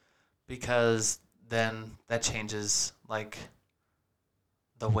past, because then that changes like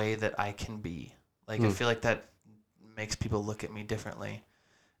the way that I can be. Like I feel like that makes people look at me differently.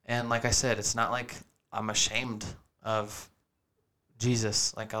 And like I said, it's not like I'm ashamed of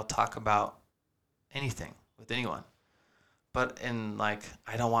Jesus. Like I'll talk about anything with anyone. But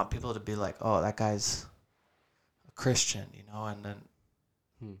I don't want people to be like, oh, that guy's a Christian, and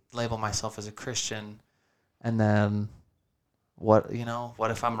then label myself as a Christian, and then what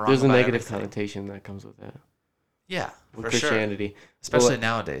if I'm wrong? There's a about negative everything? connotation that comes with that. Yeah, With for Christianity. sure. Especially Well,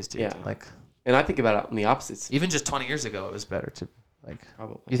 nowadays, dude. yeah. Like And I think about it on the opposites. even just 20 years ago, it was better to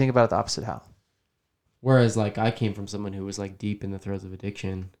Probably. You think about it the opposite how? Whereas, I came from someone who was, deep in the throes of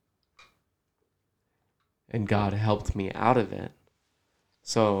addiction. and God helped me out of it.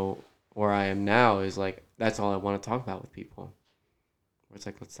 So where I am now is like, that's all I want to talk about with people. Where it's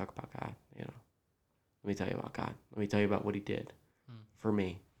like, let's talk about God, you know. Let me tell you about God. Let me tell you about what he did for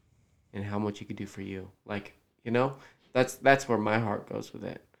me and how much he could do for you. Like, you know, that's where my heart goes with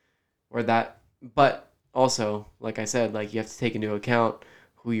it. But also, like I said, like you have to take into account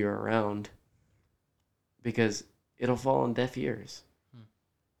who you're around because it'll fall on deaf ears.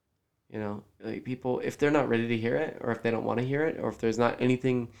 You know, like people, if they're not ready to hear it or if they don't want to hear it or if there's not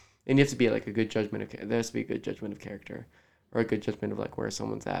anything, and you have to be like a good judgment of, there has to be a good judgment of character or a good judgment of like where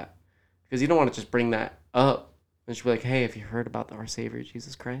someone's at. Because you don't want to just bring that up and just be like, hey, have you heard about our Savior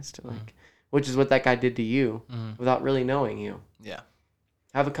Jesus Christ? Like, which is what that guy did to you without really knowing you. Yeah.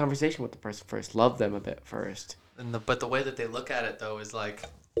 Have a conversation with the person first. Love them a bit first. But the way that they look at it though is like,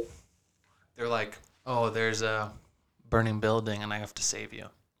 they're like, oh, there's a burning building and I have to save you.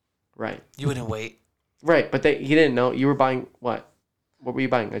 Right. You wouldn't wait. Right, but he didn't know. You were buying what? What were you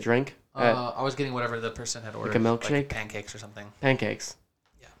buying? A drink? I was getting whatever the person had ordered. Like a milkshake? Like pancakes or something. Pancakes.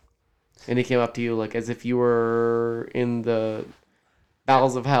 Yeah. And he came up to you like as if you were in the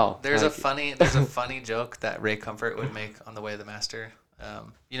bowels of hell. There's like, a funny joke that Ray Comfort would make on The Way of the Master.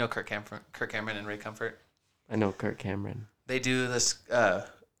 You know Kirk Cameron and Ray Comfort? I know Kirk Cameron. They do this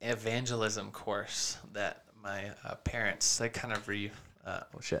evangelism course that my parents, they kind of redid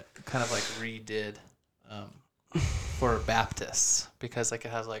for Baptists because like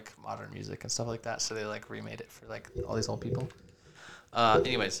it has like modern music and stuff like that. So they like remade it for like all these old people.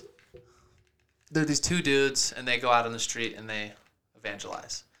 Anyways, there are these two dudes and they go out on the street and they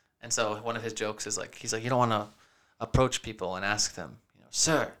evangelize. And so one of his jokes is like, he's like, you don't want to approach people and ask them, you know,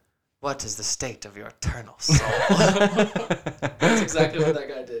 sir, what is the state of your eternal soul? That's exactly what that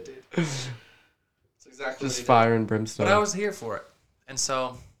guy did, dude. That's exactly just fire and brimstone. But I was here for it. And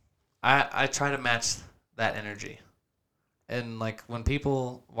so I try to match that energy. And like when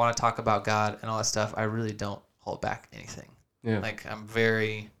people want to talk about God and all that stuff, I really don't hold back anything. Yeah. Like I'm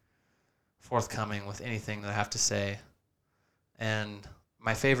very forthcoming with anything that I have to say. And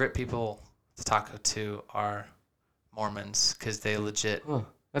my favorite people to talk to are Mormons because they legit. Huh.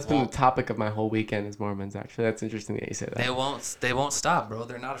 That's been the topic of my whole weekend is Mormons. Actually, that's interesting that you say that. They won't stop, bro.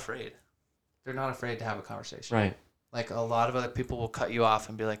 They're not afraid. They're not afraid to have a conversation. Right. Like a lot of other people will cut you off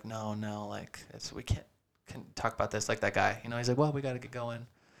and be like, no, like we can't talk about this. Like that guy, you know, he's like, well, we got to get going. And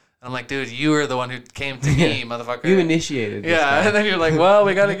I'm like, dude, you were the one who came to me, motherfucker. You initiated this guy. And then you're like, well,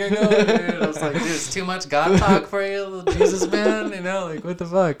 we got to get going, dude. I was like, dude, it's too much God talk for you, little Jesus man. You know, like what the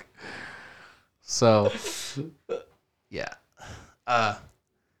fuck? So, yeah.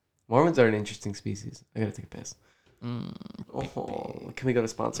 Mormons are an interesting species. I gotta take a piss. Can we go to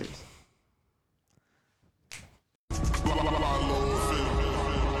sponsors?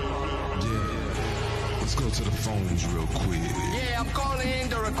 Let's go to the phones real quick. Yeah, I'm calling in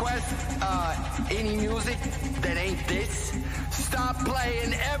to request any music that ain't this. Stop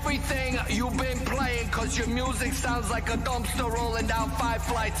playing everything you've been playing because your music sounds like a dumpster rolling down 5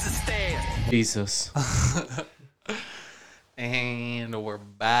 flights of stairs. Jesus. And we're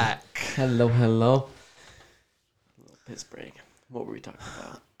back. Hello. A little piss break. What were we talking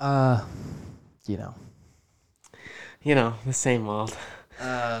about? You know, the same old.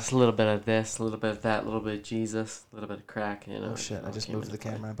 Just a little bit of this, a little bit of that, a little bit of Jesus, a little bit of crack, you know. Oh shit, I just moved the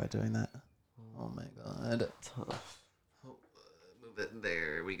camera by doing that. Oh my god. Tough. Move it.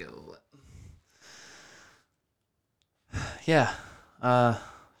 There we go. Yeah.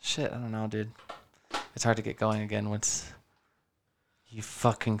 Shit, I don't know, dude. It's hard to get going again once you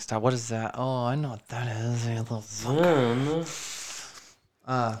fucking stop. What is that? Oh, I know what that is. You little fucker.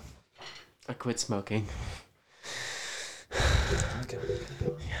 I quit smoking. Okay.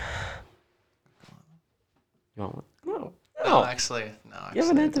 You want one? No. No, actually, You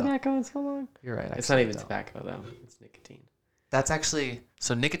haven't had I don't. tobacco in so long? You're right. It's not actually, even I don't. tobacco, though. It's nicotine. That's actually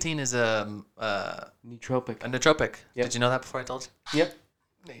so. Nicotine is a Nootropic. nootropic. Yep. Did you know that before I told you? Yep.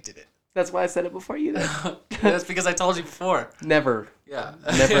 No, you did it. That's why I said it before you did. That's because I told you before. Never. Yeah.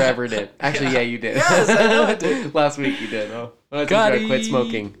 Never ever did. Actually, yeah, you did. Yes, I know I did. Last week you did. Oh, when I Got told you I quit it.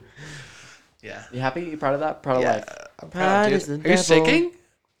 smoking. Yeah. You happy? You proud of that? Proud of life? I'm proud, Pride is dude. the Are you devil. shaking? I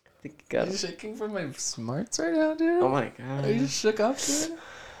think you got Are you it. shaking from my smarts right now, dude? Oh my god. Are you shook up, dude?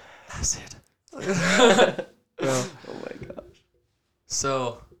 Acid. Oh my gosh.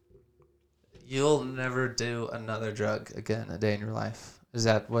 So, you'll never do another drug again a day in your life. Is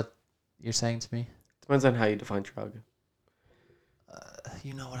that what you're saying to me? Depends on how you define drug.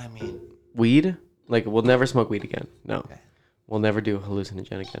 You know what I mean. Weed? Like, we'll never smoke weed again. No. Okay. We'll never do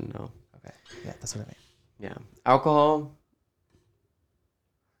hallucinogen again. No. Okay. Yeah, that's what I mean. Yeah. Alcohol?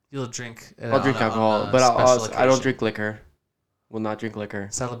 You'll drink. I'll drink alcohol, but I don't drink liquor. Will not drink liquor.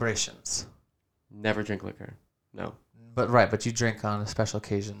 Celebrations. Never drink liquor. No. But you drink on special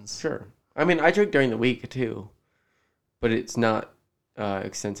occasions. Sure. I mean, I drink during the week too, but it's not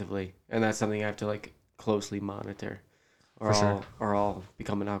extensively, and that's something I have to like closely monitor, or I'll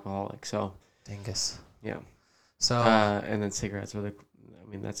become an alcoholic. So. Dingus. Yeah. So. And then cigarettes are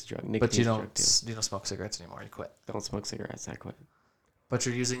that's a drug. But you don't smoke cigarettes anymore. You quit. Don't smoke cigarettes. I quit. But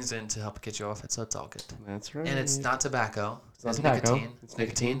you're using Zyn to help get you off it, so it's all good. That's right. And it's not tobacco. It's not tobacco. Nicotine.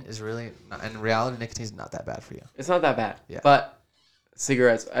 Nicotine is really, in reality, nicotine is not that bad for you. It's not that bad. Yeah. But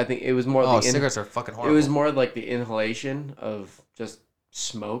cigarettes, I think it was more. Cigarettes are fucking horrible. It was more like the inhalation of just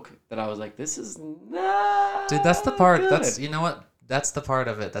smoke that I was like, this is not. Dude, that's the part. Good. You know what? That's the part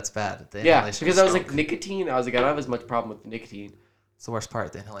of it that's bad. The yeah, inhalation because I was like nicotine. I was like, I don't have as much problem with the nicotine. It's the worst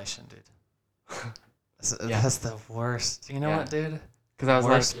part, the inhalation, dude. That's the worst. You know what, dude? Because I was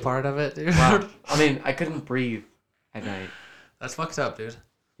worst part of it, dude. Wow. I mean, I couldn't breathe at night. That's fucked up, dude.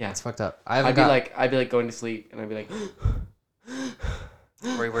 Yeah, it's fucked up. I'd be like going to sleep, and I'd be like.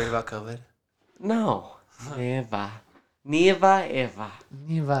 Were you worried about COVID? No, never ever.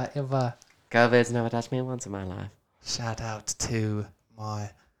 Never ever. COVID's never touched me once in my life. Shout out to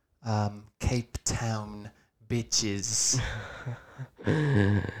my Cape Town bitches.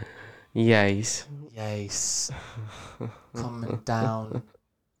 Yes. Yes. Coming down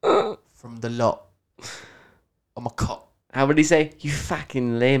from the lot. I'm a cop. How would he say? You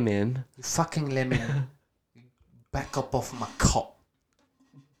fucking lemon. You fucking lemon. Back up off my cop.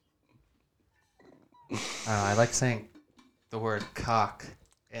 I like saying the word cock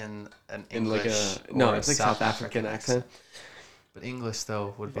in an English it's like South African accent. But English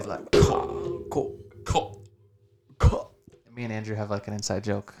though would be like cock. Me and Andrew have like an inside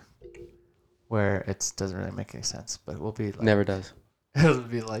joke where it doesn't really make any sense, but we'll be like, never does. It'll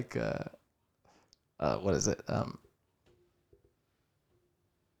be like what is it?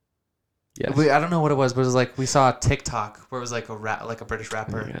 Yes. I don't know what it was, but it was like we saw a TikTok where it was like a British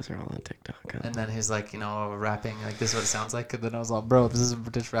rapper. You guys are all on TikTok. Huh? And then he's like, rapping like this is what it sounds like. And then I was like, bro, this is a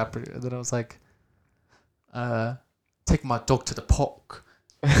British rapper. And then I was like, take my dog to the park.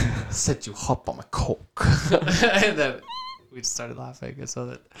 Said you hop on my cock. And then we just started laughing. And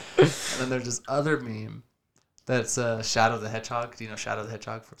then there's this other meme that's Shadow the Hedgehog. Do you know Shadow the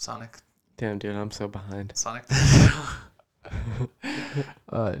Hedgehog from Sonic? Damn, dude, I'm so behind. Sonic the Hedgehog.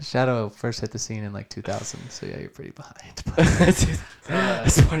 Shadow first hit the scene in like 2000, so yeah, you're pretty behind.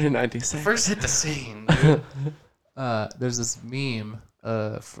 It's born in 96. First hit the scene, dude. There's this meme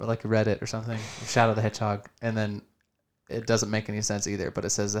for like Reddit or something, Shadow the Hedgehog, and then it doesn't make any sense either, but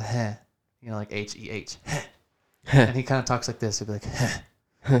it says a heh, like H-E-H, heh. And he kind of talks like this. He'd be like,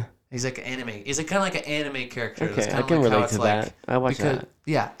 heh. He's like an anime. He's like kind of like an anime character. Okay, I can relate to that. I watch that.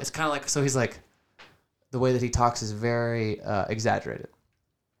 Yeah, it's kind of like, so he's like, the way that he talks is very exaggerated.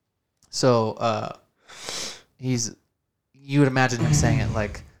 So you would imagine him saying it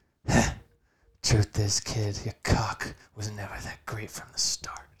like, truth is, kid, your cock was never that great from the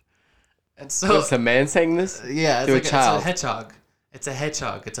start. And so it's a man saying this? Yeah, to a child. It's a hedgehog. It's a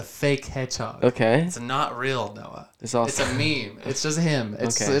hedgehog. It's a fake hedgehog. Okay. It's not real, Noah. It's a meme. It's just him.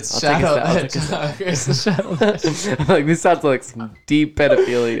 It's Shadow the Hedgehog. It's the Shadow the Hedgehog. Like, this sounds like some deep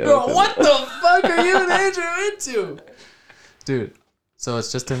pedophilia. Bro, what the fuck are you and Andrew into? Dude, so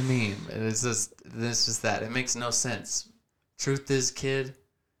it's just a meme. And it's just that. It makes no sense. Truth is, kid,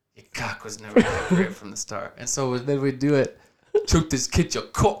 your cock was never that great from the start. And so then we do it. Truth is, kid, your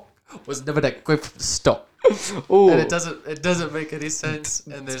cock was never that great from the start. Ooh. And it doesn't make any sense,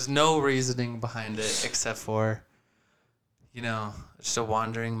 and there's no reasoning behind it except for, just a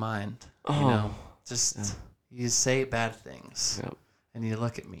wandering mind. You say bad things, and you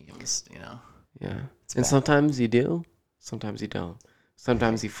look at memes. Yeah, and sometimes you do, sometimes you don't.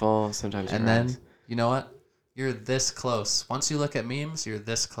 Sometimes you fall, sometimes you rise. Then you know what? You're this close. Once you look at memes, you're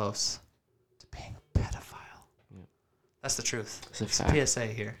this close to being a pedophile. Yeah. That's the truth. It's a PSA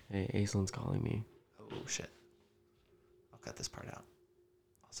here. Hey, Aislin's calling me. Oh, shit. I'll cut this part out.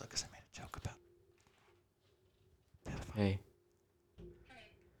 Also, because I made a joke about pedophile. Hey.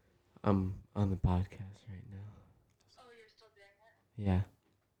 I'm on the podcast right now. Oh, you're still doing it? Yeah.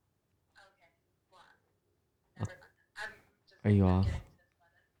 Okay. Well, never mind. I'm just Are you off?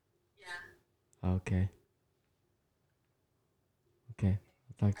 Yeah. Okay. Okay.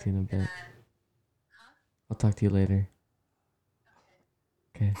 I'll talk to you in a bit. Huh? I'll talk to you later.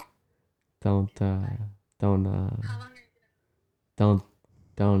 Okay. Don't How long are you gonna?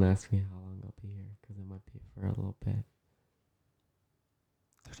 don't ask me how long I'll be here, because it might be for a little bit.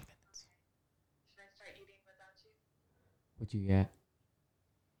 30 minutes. Should I start eating without you? What'd you get?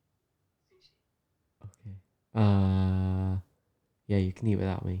 Yeah, you can eat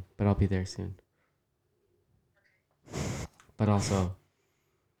without me, but I'll be there soon. But also,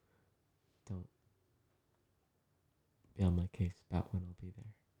 don't be on my case about when I'll be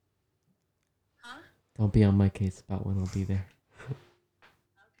there. Huh? Don't be on my case about when I'll be there.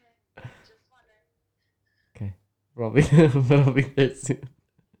 Okay. Just wondering. Okay. But I'll be there soon.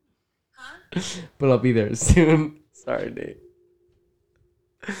 Huh? But I'll be there soon. Sorry, Nate.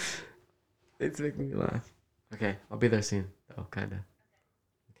 It's making me laugh. Okay, I'll be there soon. Oh, kinda.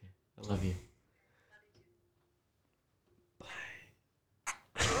 Okay, I love you. Bye.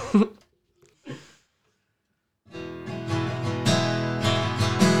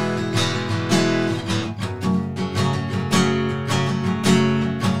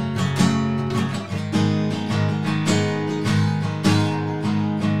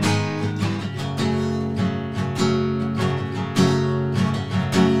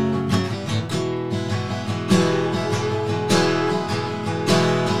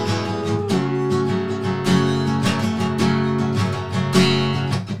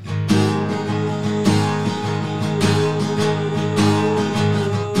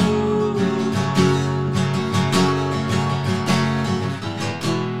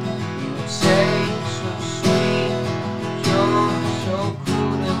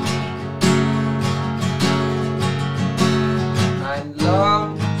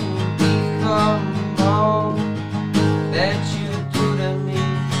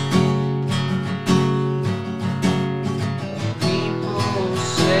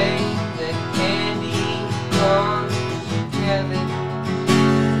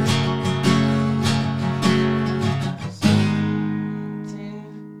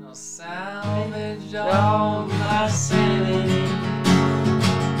 No salvage on my sanity.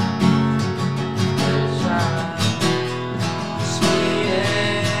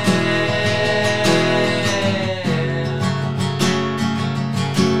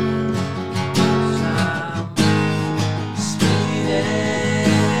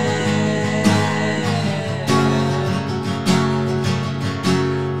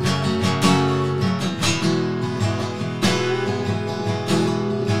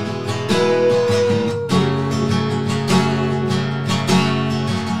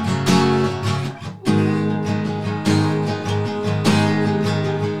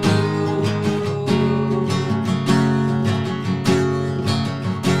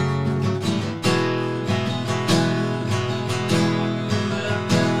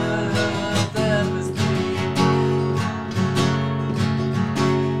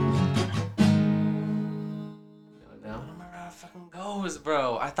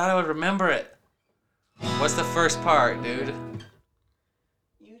 Bro, I thought I would remember it. What's the first part, dude?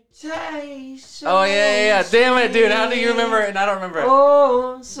 You taste Oh yeah. Damn it, dude. How do you remember it and I don't remember it?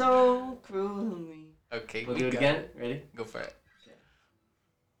 Oh, so cruelly. Okay, We'll we do it got again. Ready? Go for it.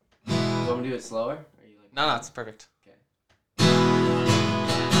 You want me to do it slower? Or you like? No, it's perfect. Okay.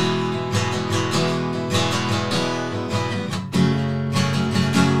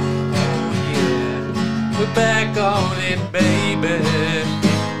 Oh yeah, we're back on it, baby.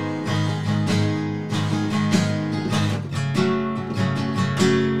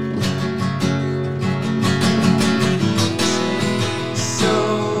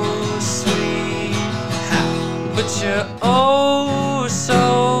 So sweet, but you're oh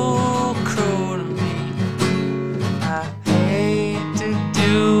so cruel to me. I hate to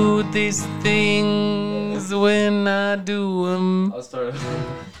do these things when I do them. I'll start.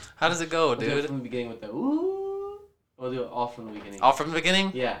 How does it go, We'll do it dude? from the beginning with the ooh. We'll do it all from the beginning. All from the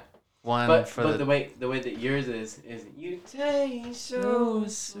beginning? Yeah. One But for the way that yours is you taste so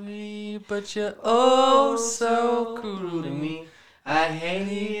sweet, but you're oh so cruel to me. I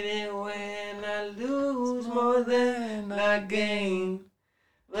hate it when I lose more than I gain.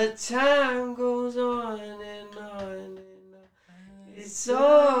 But time goes on and on and on. It's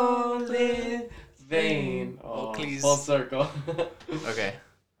all in vain. Oh, please. Full circle. Okay.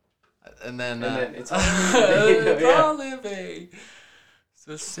 And then, And then it's all it's yeah. all in vain.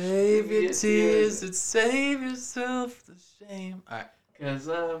 So save your tears and save yourself the shame. Alright. Cause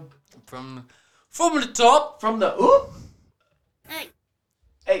From the top. from the ooh. Hey.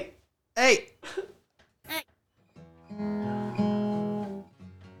 Hey. Hey.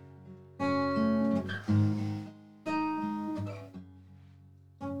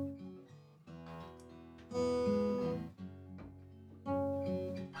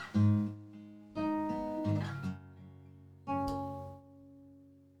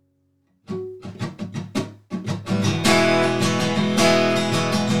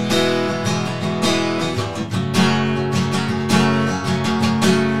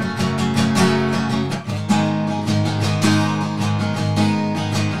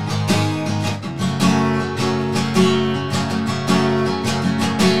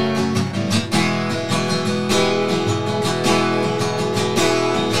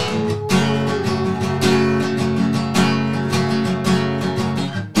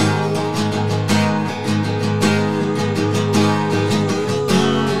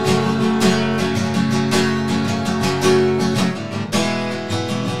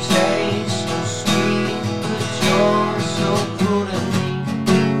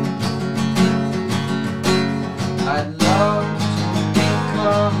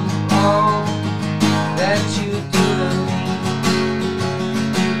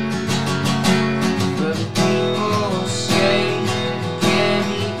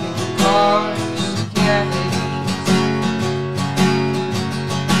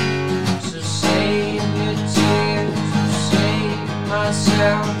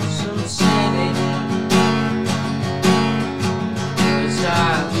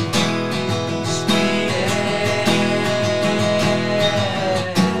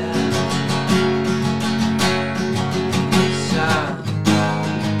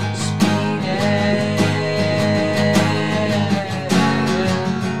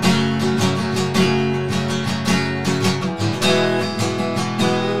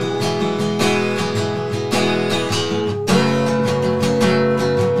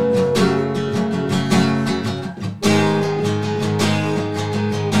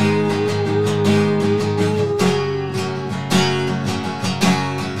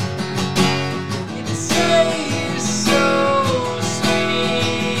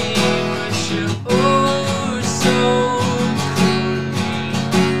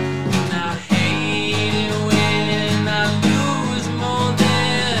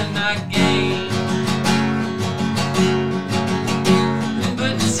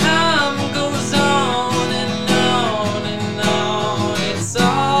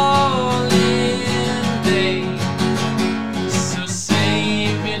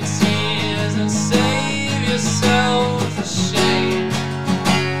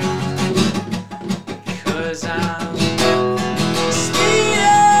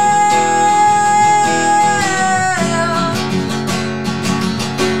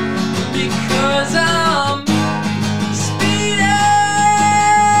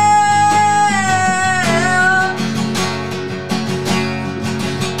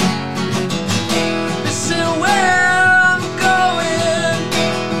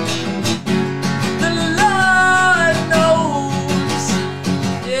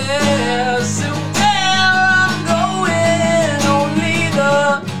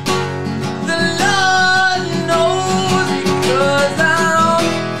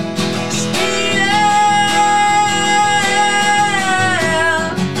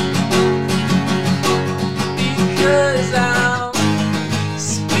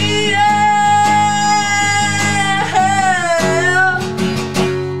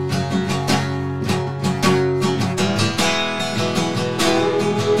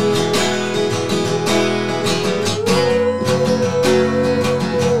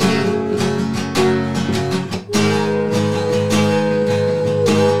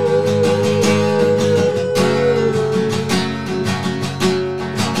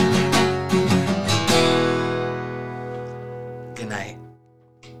 night.